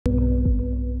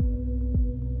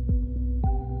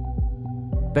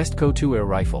Best CO2 Air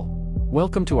Rifle.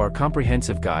 Welcome to our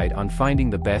comprehensive guide on finding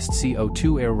the best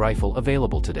CO2 air rifle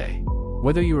available today.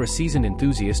 Whether you're a seasoned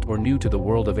enthusiast or new to the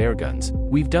world of airguns,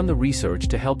 we've done the research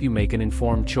to help you make an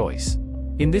informed choice.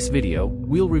 In this video,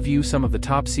 we'll review some of the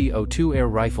top CO2 air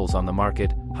rifles on the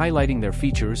market, highlighting their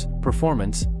features,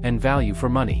 performance, and value for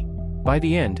money. By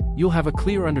the end, you'll have a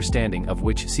clear understanding of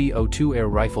which CO2 air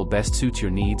rifle best suits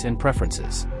your needs and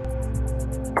preferences.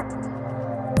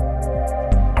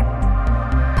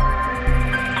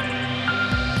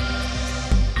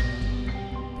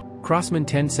 Crosman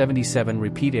 1077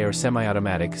 RepeatAir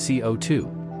Semi-Automatic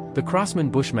CO2. The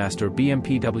Crosman Bushmaster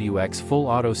BMPWX Full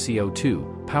Auto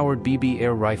CO2 powered BB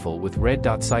air rifle with red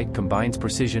dot sight combines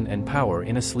precision and power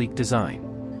in a sleek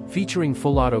design. Featuring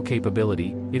full auto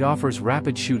capability, it offers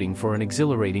rapid shooting for an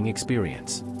exhilarating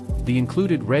experience. The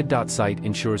included red dot sight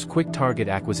ensures quick target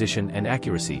acquisition and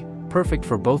accuracy, perfect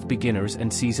for both beginners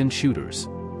and seasoned shooters.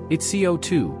 Its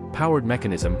CO2-powered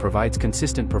mechanism provides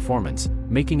consistent performance,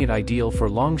 making it ideal for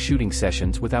long shooting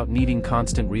sessions without needing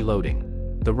constant reloading.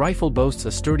 The rifle boasts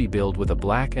a sturdy build with a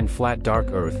black and flat dark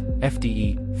earth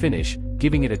 (FDE) finish,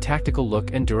 giving it a tactical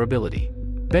look and durability.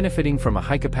 Benefiting from a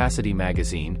high-capacity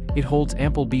magazine, it holds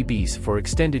ample BBs for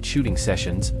extended shooting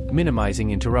sessions,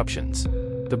 minimizing interruptions.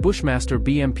 The Bushmaster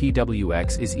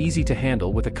BMPWX is easy to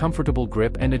handle with a comfortable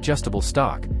grip and adjustable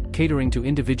stock, catering to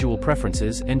individual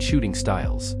preferences and shooting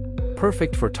styles.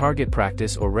 Perfect for target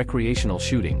practice or recreational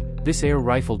shooting, this air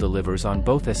rifle delivers on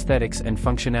both aesthetics and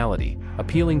functionality,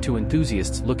 appealing to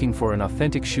enthusiasts looking for an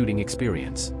authentic shooting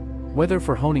experience. Whether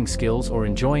for honing skills or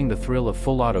enjoying the thrill of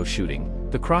full auto shooting,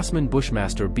 the Crosman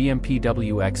Bushmaster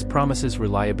BMPWX promises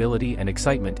reliability and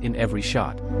excitement in every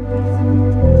shot.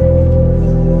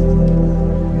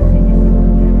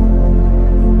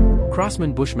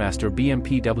 Crosman Bushmaster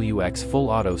BMPWX Full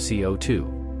Auto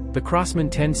CO2. The Crosman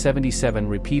 1077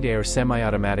 RepeatAir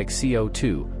Semi-Automatic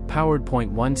CO2 powered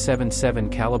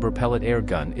 .177 caliber pellet air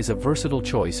gun is a versatile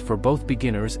choice for both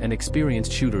beginners and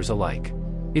experienced shooters alike.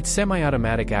 Its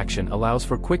semi-automatic action allows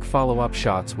for quick follow-up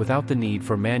shots without the need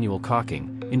for manual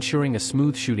cocking, ensuring a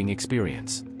smooth shooting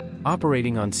experience.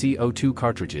 Operating on CO2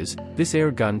 cartridges, this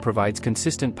air gun provides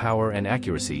consistent power and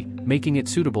accuracy, making it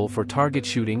suitable for target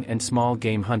shooting and small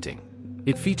game hunting.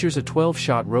 It features a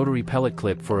 12-shot rotary pellet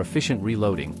clip for efficient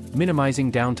reloading,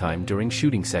 minimizing downtime during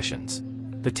shooting sessions.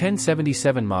 The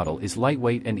 1077 model is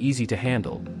lightweight and easy to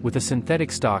handle, with a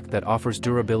synthetic stock that offers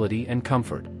durability and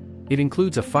comfort. It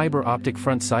includes a fiber optic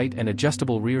front sight and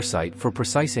adjustable rear sight for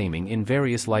precise aiming in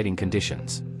various lighting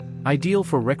conditions. Ideal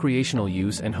for recreational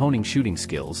use and honing shooting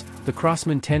skills, the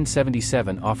Crosman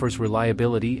 1077 offers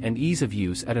reliability and ease of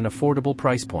use at an affordable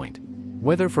price point.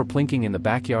 Whether for plinking in the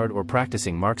backyard or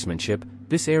practicing marksmanship,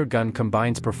 this air gun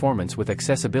combines performance with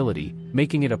accessibility,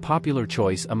 making it a popular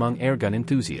choice among airgun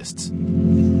enthusiasts.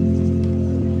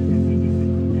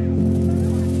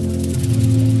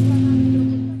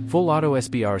 Full Auto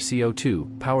SBR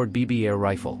CO2 powered BB air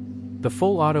rifle. The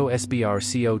Full Auto SBR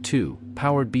CO2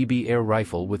 powered BB air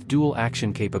rifle with dual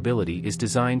action capability is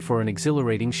designed for an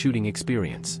exhilarating shooting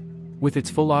experience. With its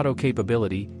full auto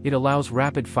capability, it allows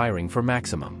rapid firing for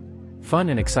maximum fun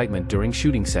and excitement during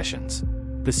shooting sessions.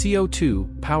 The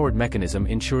CO2-powered mechanism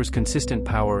ensures consistent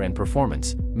power and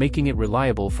performance, making it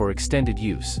reliable for extended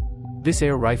use. This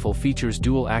air rifle features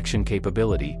dual action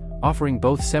capability, offering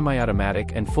both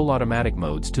semi-automatic and full automatic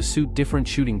modes to suit different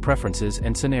shooting preferences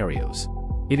and scenarios.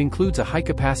 It includes a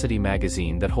high-capacity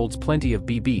magazine that holds plenty of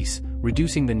BBs,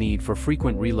 reducing the need for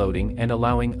frequent reloading and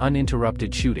allowing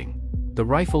uninterrupted shooting. The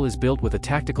rifle is built with a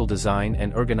tactical design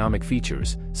and ergonomic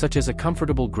features, such as a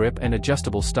comfortable grip and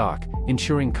adjustable stock,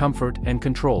 ensuring comfort and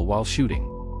control while shooting.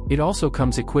 It also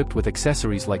comes equipped with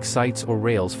accessories like sights or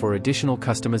rails for additional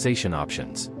customization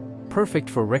options. Perfect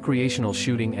for recreational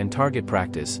shooting and target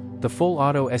practice, the Full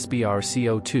Auto SBR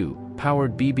CO2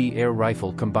 powered BB air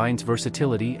rifle combines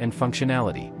versatility and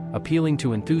functionality, appealing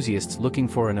to enthusiasts looking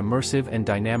for an immersive and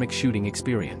dynamic shooting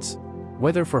experience.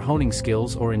 Whether for honing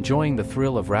skills or enjoying the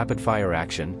thrill of rapid-fire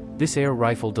action, this air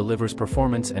rifle delivers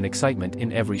performance and excitement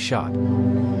in every shot.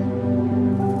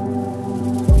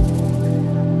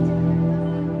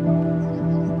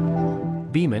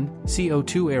 Beeman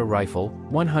CO2 Air Rifle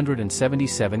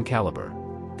 177 caliber.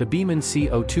 The Beeman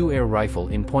CO2 Air Rifle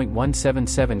in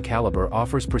 .177 caliber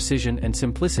offers precision and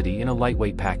simplicity in a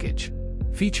lightweight package.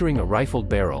 Featuring a rifled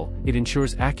barrel, it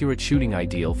ensures accurate shooting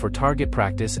ideal for target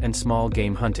practice and small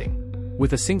game hunting.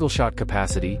 With a single-shot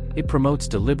capacity, it promotes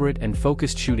deliberate and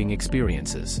focused shooting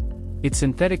experiences. Its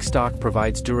synthetic stock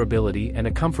provides durability and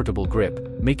a comfortable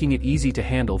grip, making it easy to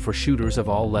handle for shooters of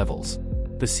all levels.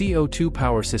 The CO2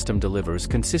 power system delivers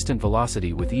consistent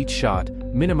velocity with each shot,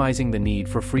 minimizing the need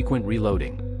for frequent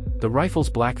reloading. The rifle's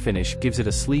black finish gives it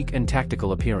a sleek and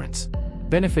tactical appearance.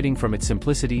 Benefiting from its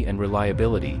simplicity and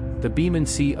reliability, the Beeman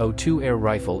CO2 Air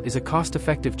Rifle is a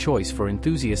cost-effective choice for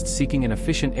enthusiasts seeking an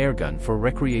efficient airgun for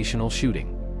recreational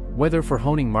shooting. Whether for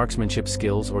honing marksmanship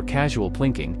skills or casual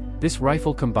plinking, this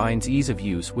rifle combines ease of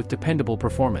use with dependable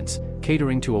performance,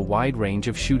 catering to a wide range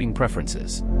of shooting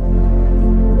preferences.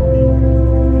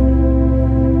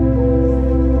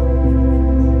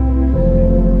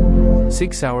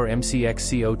 SIG Sauer MCX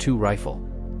CO2 Rifle.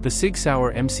 The SIG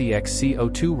Sauer MCX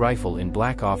CO2 rifle in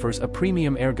black offers a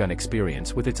premium airgun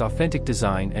experience with its authentic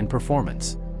design and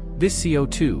performance. This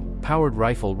CO2-powered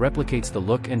rifle replicates the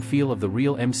look and feel of the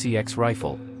real MCX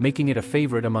rifle, making it a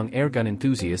favorite among airgun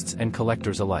enthusiasts and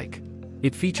collectors alike.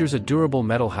 It features a durable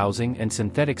metal housing and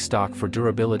synthetic stock for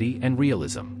durability and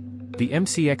realism. The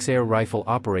MCX Air Rifle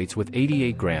operates with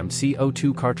 88-gram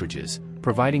CO2 cartridges,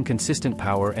 providing consistent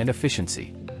power and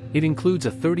efficiency. It includes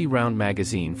a 30-round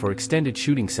magazine for extended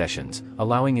shooting sessions,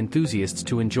 allowing enthusiasts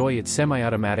to enjoy its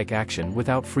semi-automatic action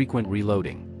without frequent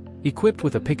reloading. Equipped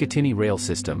with a Picatinny rail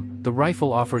system, the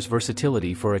rifle offers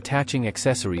versatility for attaching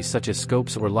accessories such as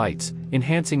scopes or lights,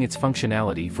 enhancing its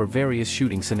functionality for various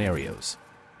shooting scenarios.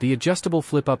 The adjustable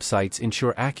flip-up sights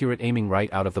ensure accurate aiming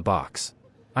right out of the box.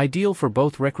 Ideal for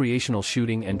both recreational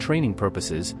shooting and training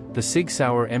purposes, the SIG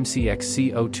Sauer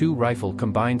MCX CO2 rifle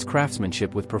combines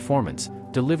craftsmanship with performance,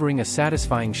 delivering a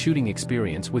satisfying shooting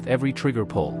experience with every trigger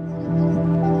pull.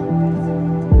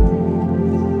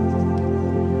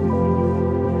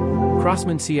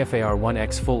 Crosman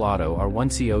CFAR-1X Full Auto R1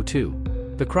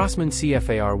 CO2. The Crosman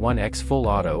CFAR-1X Full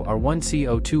Auto R1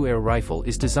 CO2 Air Rifle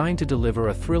is designed to deliver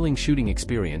a thrilling shooting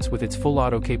experience with its full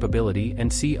auto capability and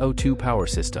CO2 power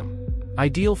system.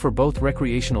 Ideal for both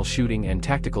recreational shooting and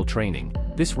tactical training,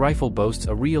 this rifle boasts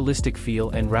a realistic feel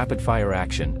and rapid-fire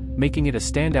action, making it a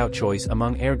standout choice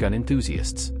among airgun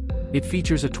enthusiasts. It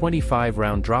features a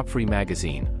 25-round drop-free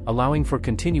magazine, allowing for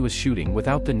continuous shooting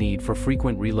without the need for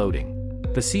frequent reloading.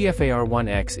 The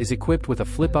CFAR-1X is equipped with a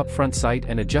flip-up front sight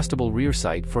and adjustable rear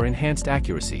sight for enhanced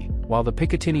accuracy, while the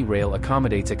Picatinny rail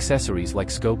accommodates accessories like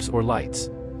scopes or lights.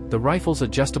 The rifle's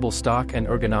adjustable stock and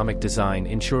ergonomic design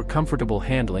ensure comfortable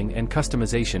handling and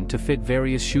customization to fit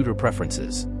various shooter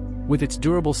preferences. With its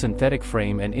durable synthetic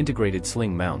frame and integrated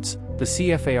sling mounts, the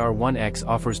CFAR-1X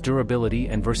offers durability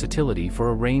and versatility for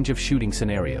a range of shooting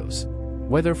scenarios.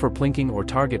 Whether for plinking or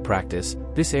target practice,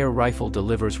 this air rifle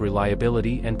delivers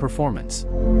reliability and performance.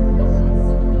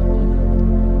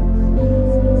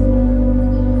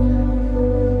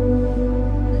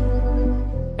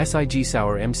 SIG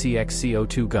Sauer MCX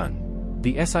CO2 Gun.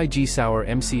 The SIG Sauer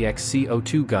MCX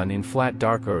CO2 gun in flat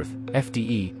dark earth,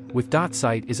 FDE, with dot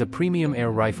sight is a premium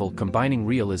air rifle combining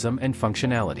realism and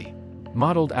functionality.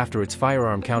 Modeled after its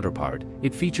firearm counterpart,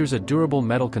 it features a durable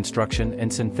metal construction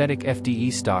and synthetic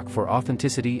FDE stock for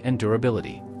authenticity and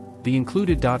durability. The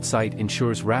included dot sight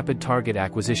ensures rapid target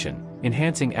acquisition,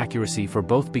 enhancing accuracy for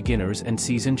both beginners and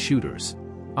seasoned shooters.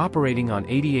 Operating on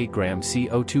 88-gram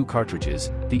CO2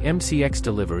 cartridges, the MCX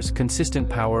delivers consistent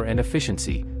power and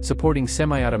efficiency, supporting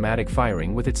semi-automatic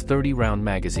firing with its 30-round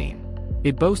magazine.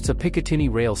 It boasts a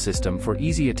Picatinny rail system for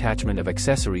easy attachment of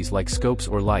accessories like scopes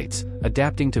or lights,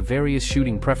 adapting to various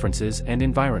shooting preferences and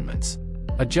environments.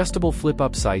 Adjustable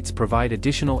flip-up sights provide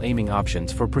additional aiming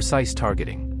options for precise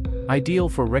targeting. Ideal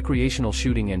for recreational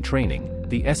shooting and training,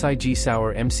 the SIG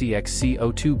Sauer MCX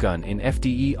CO2 gun in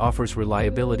FDE offers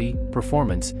reliability,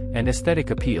 performance, and aesthetic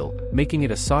appeal, making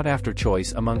it a sought-after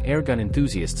choice among airgun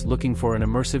enthusiasts looking for an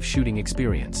immersive shooting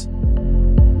experience.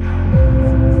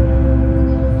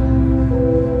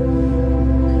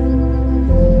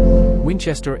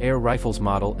 Winchester Air Rifles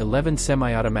Model 11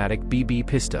 Semi-Automatic BB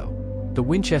Pistol. The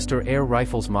Winchester Air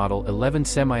Rifles Model 11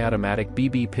 Semi-Automatic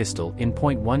BB Pistol in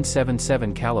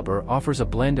 .177 caliber offers a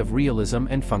blend of realism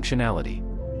and functionality.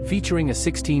 Featuring a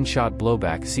 16-shot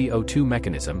blowback CO2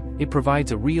 mechanism, it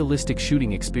provides a realistic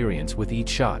shooting experience with each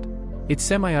shot. Its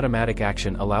semi-automatic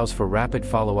action allows for rapid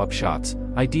follow-up shots,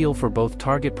 ideal for both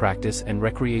target practice and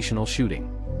recreational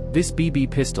shooting. This BB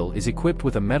pistol is equipped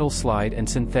with a metal slide and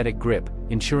synthetic grip,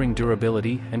 ensuring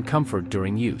durability and comfort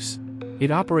during use. It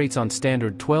operates on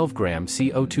standard 12-gram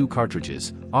CO2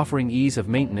 cartridges, offering ease of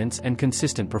maintenance and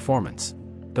consistent performance.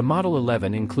 The Model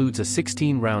 11 includes a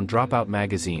 16-round dropout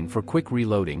magazine for quick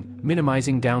reloading,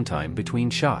 minimizing downtime between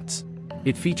shots.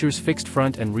 It features fixed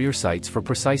front and rear sights for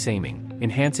precise aiming,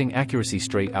 enhancing accuracy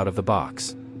straight out of the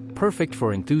box. Perfect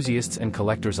for enthusiasts and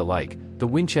collectors alike, the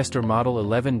Winchester Model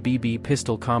 11 BB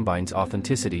pistol combines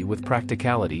authenticity with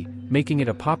practicality, making it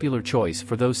a popular choice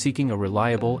for those seeking a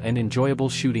reliable and enjoyable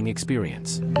shooting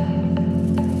experience.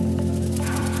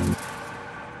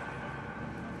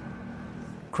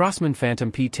 Crosman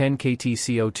Phantom P10 KT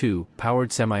CO2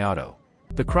 Powered Semi-Auto.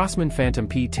 The Crosman Phantom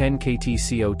P10 KT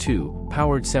CO2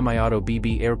 Powered Semi-Auto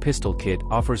BB Air Pistol Kit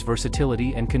offers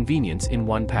versatility and convenience in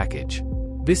one package.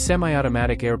 This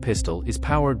semi-automatic air pistol is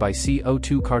powered by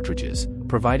CO2 cartridges,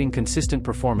 providing consistent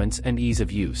performance and ease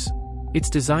of use. It's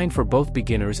designed for both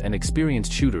beginners and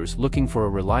experienced shooters looking for a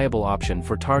reliable option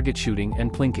for target shooting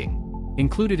and plinking.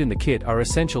 Included in the kit are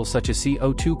essentials such as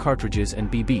CO2 cartridges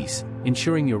and BBs,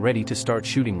 ensuring you're ready to start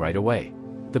shooting right away.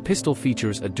 The pistol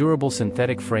features a durable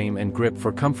synthetic frame and grip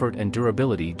for comfort and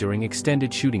durability during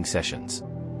extended shooting sessions.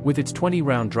 With its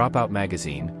 20-round dropout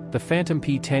magazine, the Phantom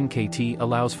P10 KT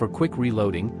allows for quick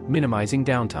reloading, minimizing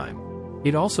downtime.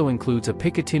 It also includes a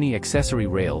Picatinny accessory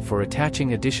rail for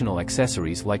attaching additional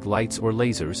accessories like lights or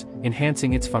lasers,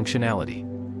 enhancing its functionality.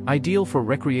 Ideal for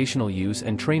recreational use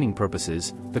and training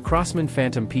purposes, the Crosman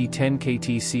Phantom P10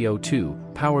 KT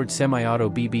CO2 Powered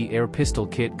Semi-Auto BB Air Pistol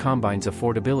Kit combines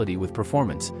affordability with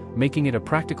performance, making it a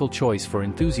practical choice for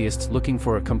enthusiasts looking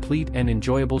for a complete and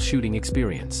enjoyable shooting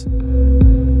experience.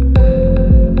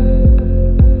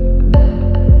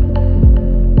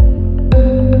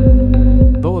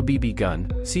 BOA BB Gun,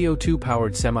 CO2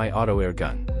 Powered Semi-Auto Air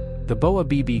Gun. The BOA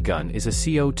BB gun is a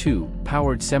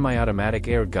CO2-powered semi-automatic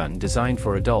air gun designed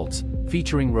for adults,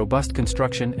 featuring robust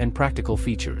construction and practical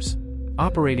features.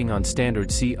 Operating on standard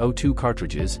CO2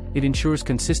 cartridges, it ensures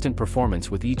consistent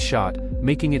performance with each shot,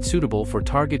 making it suitable for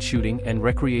target shooting and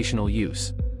recreational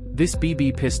use. This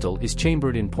BB pistol is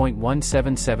chambered in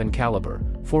 .177 caliber,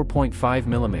 4.5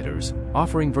 mm,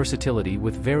 offering versatility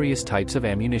with various types of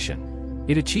ammunition.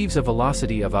 It achieves a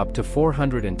velocity of up to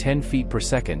 410 feet per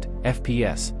second,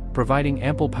 FPS, providing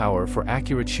ample power for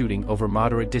accurate shooting over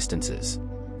moderate distances.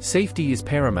 Safety is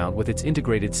paramount with its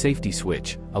integrated safety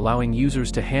switch, allowing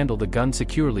users to handle the gun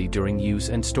securely during use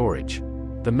and storage.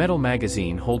 The metal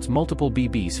magazine holds multiple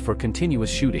BBs for continuous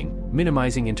shooting,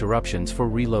 minimizing interruptions for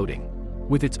reloading.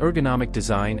 With its ergonomic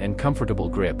design and comfortable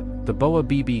grip, the BOA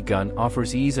BB gun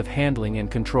offers ease of handling and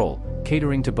control,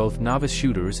 catering to both novice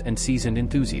shooters and seasoned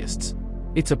enthusiasts.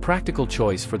 It's a practical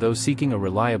choice for those seeking a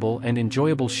reliable and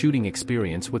enjoyable shooting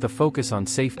experience with a focus on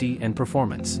safety and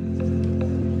performance.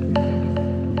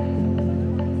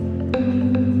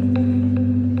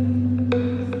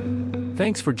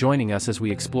 Thanks for joining us as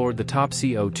we explored the top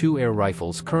CO2 air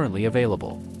rifles currently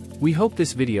available. We hope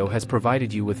this video has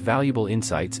provided you with valuable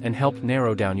insights and helped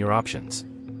narrow down your options.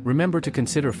 Remember to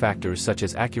consider factors such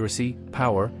as accuracy,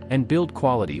 power, and build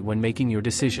quality when making your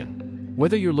decision.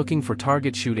 Whether you're looking for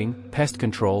target shooting, pest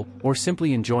control, or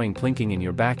simply enjoying plinking in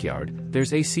your backyard,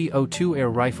 there's a CO2 air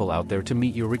rifle out there to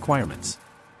meet your requirements.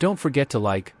 Don't forget to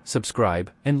like, subscribe,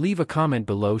 and leave a comment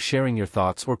below sharing your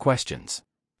thoughts or questions.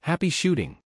 Happy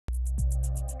shooting!